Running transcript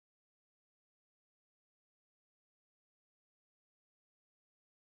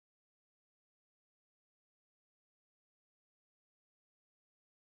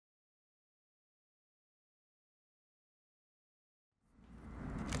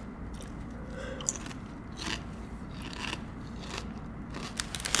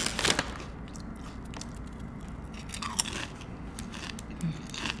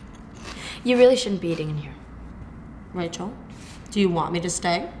You really shouldn't be eating in here. Rachel, do you want me to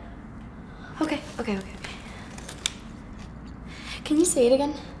stay? Okay. Can you say it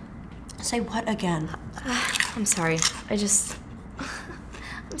again? Say what again? I'm sorry. I'm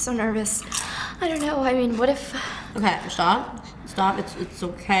so nervous. I don't know. I mean, what if... Okay, stop. Stop. It's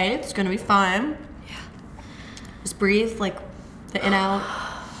okay. It's gonna be fine. Yeah. Just breathe, like the in-out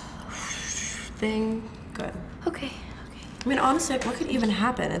thing. Good. Okay. I mean, honestly, what could even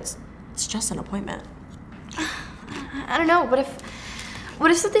happen? It's just an appointment. I don't know. What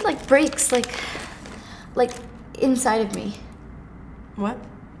if something like breaks, like inside of me? What?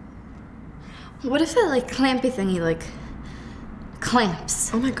 What if that like clampy thingy like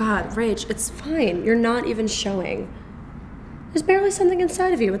clamps? Oh my God, Rach, it's fine. You're not even showing. There's barely something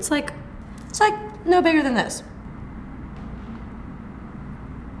inside of you. It's like no bigger than this.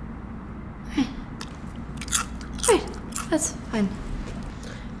 Right. That's fine.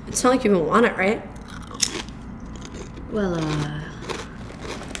 It's not like you even want it, right? Well,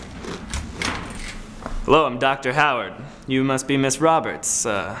 Hello, I'm Dr. Howard. You must be Miss Roberts.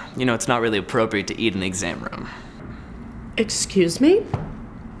 You know, it's not really appropriate to eat in the exam room. Excuse me?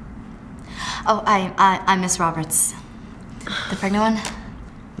 Oh, I'm Miss Roberts. The pregnant one?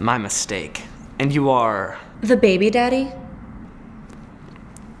 My mistake. And you are... The baby daddy?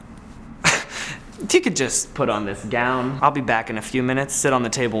 If you could just put on this gown. I'll be back in a few minutes. Sit on the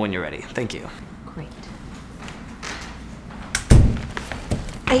table when you're ready. Thank you. Great.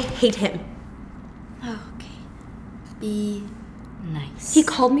 I hate him. Okay. Be nice. He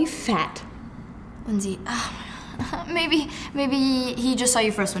called me fat. Lindsay, maybe he just saw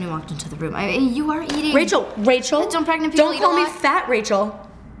you first when he walked into the room. I mean, you are eating. Rachel! Don't pregnant people Don't eat call a me lot? fat, Rachel.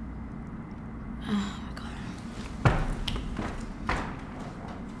 Oh my God.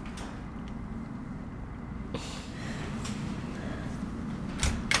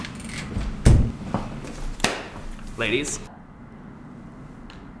 Ladies?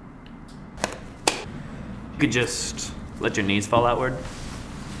 You could just let your knees fall outward.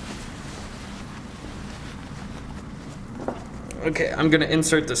 Okay, I'm gonna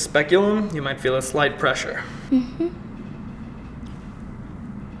insert the speculum. You might feel a slight pressure. Mm-hmm.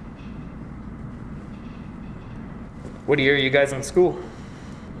 What year are you guys in school?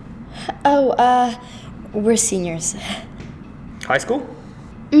 Oh, we're seniors. High school?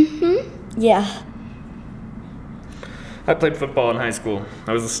 Mm-hmm. Yeah. I played football in high school.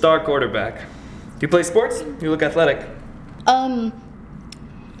 I was a star quarterback. Do you play sports? You look athletic.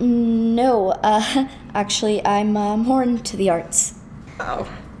 No, actually, I'm more into the arts. Wow.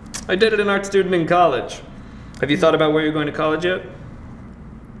 I dated an art student in college. Have you thought about where you're going to college yet?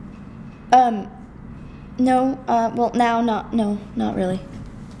 No, well, now, not really.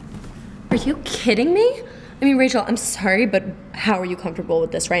 Are you kidding me? I mean, Rachel, I'm sorry, but how are you comfortable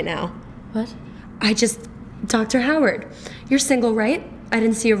with this right now? What? Dr. Howard, you're single, right? I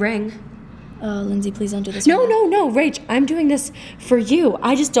didn't see a ring. Lindsay, please don't do this. No, Rach, I'm doing this for you.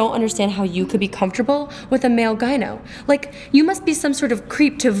 I just don't understand how you could be comfortable with a male gyno. Like, you must be some sort of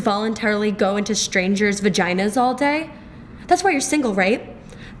creep to voluntarily go into strangers' vaginas all day. That's why you're single, right?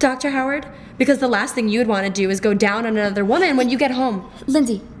 Dr. Howard? Because the last thing you'd want to do is go down on another woman when you get home.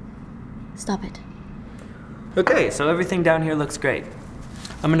 Lindsay, stop it. Okay, so everything down here looks great.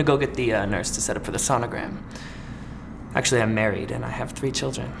 I'm gonna go get the nurse to set up for the sonogram. Actually, I'm married and I have 3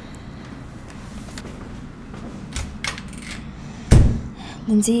 children.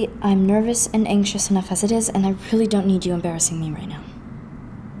 Lindsay, I'm nervous and anxious enough as it is, and I really don't need you embarrassing me right now.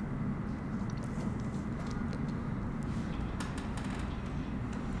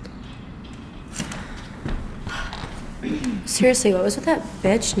 Seriously, what was with that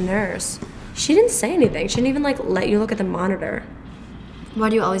bitch nurse? She didn't say anything. She didn't even, like, let you look at the monitor. Why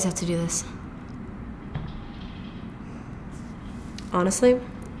do you always have to do this? Honestly?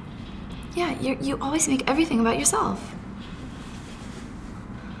 Yeah, you always make everything about yourself.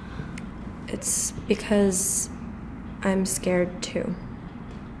 It's because I'm scared too.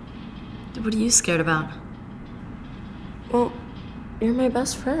 What are you scared about? Well, you're my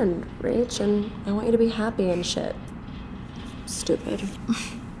best friend, Rach, and I want you to be happy and shit. Stupid.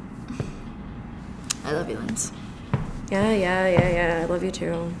 I love you, Linz. Yeah, I love you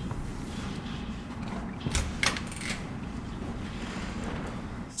too.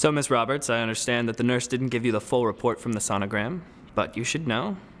 So, Miss Roberts, I understand that the nurse didn't give you the full report from the sonogram, but you should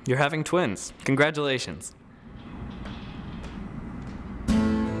know, you're having twins. Congratulations.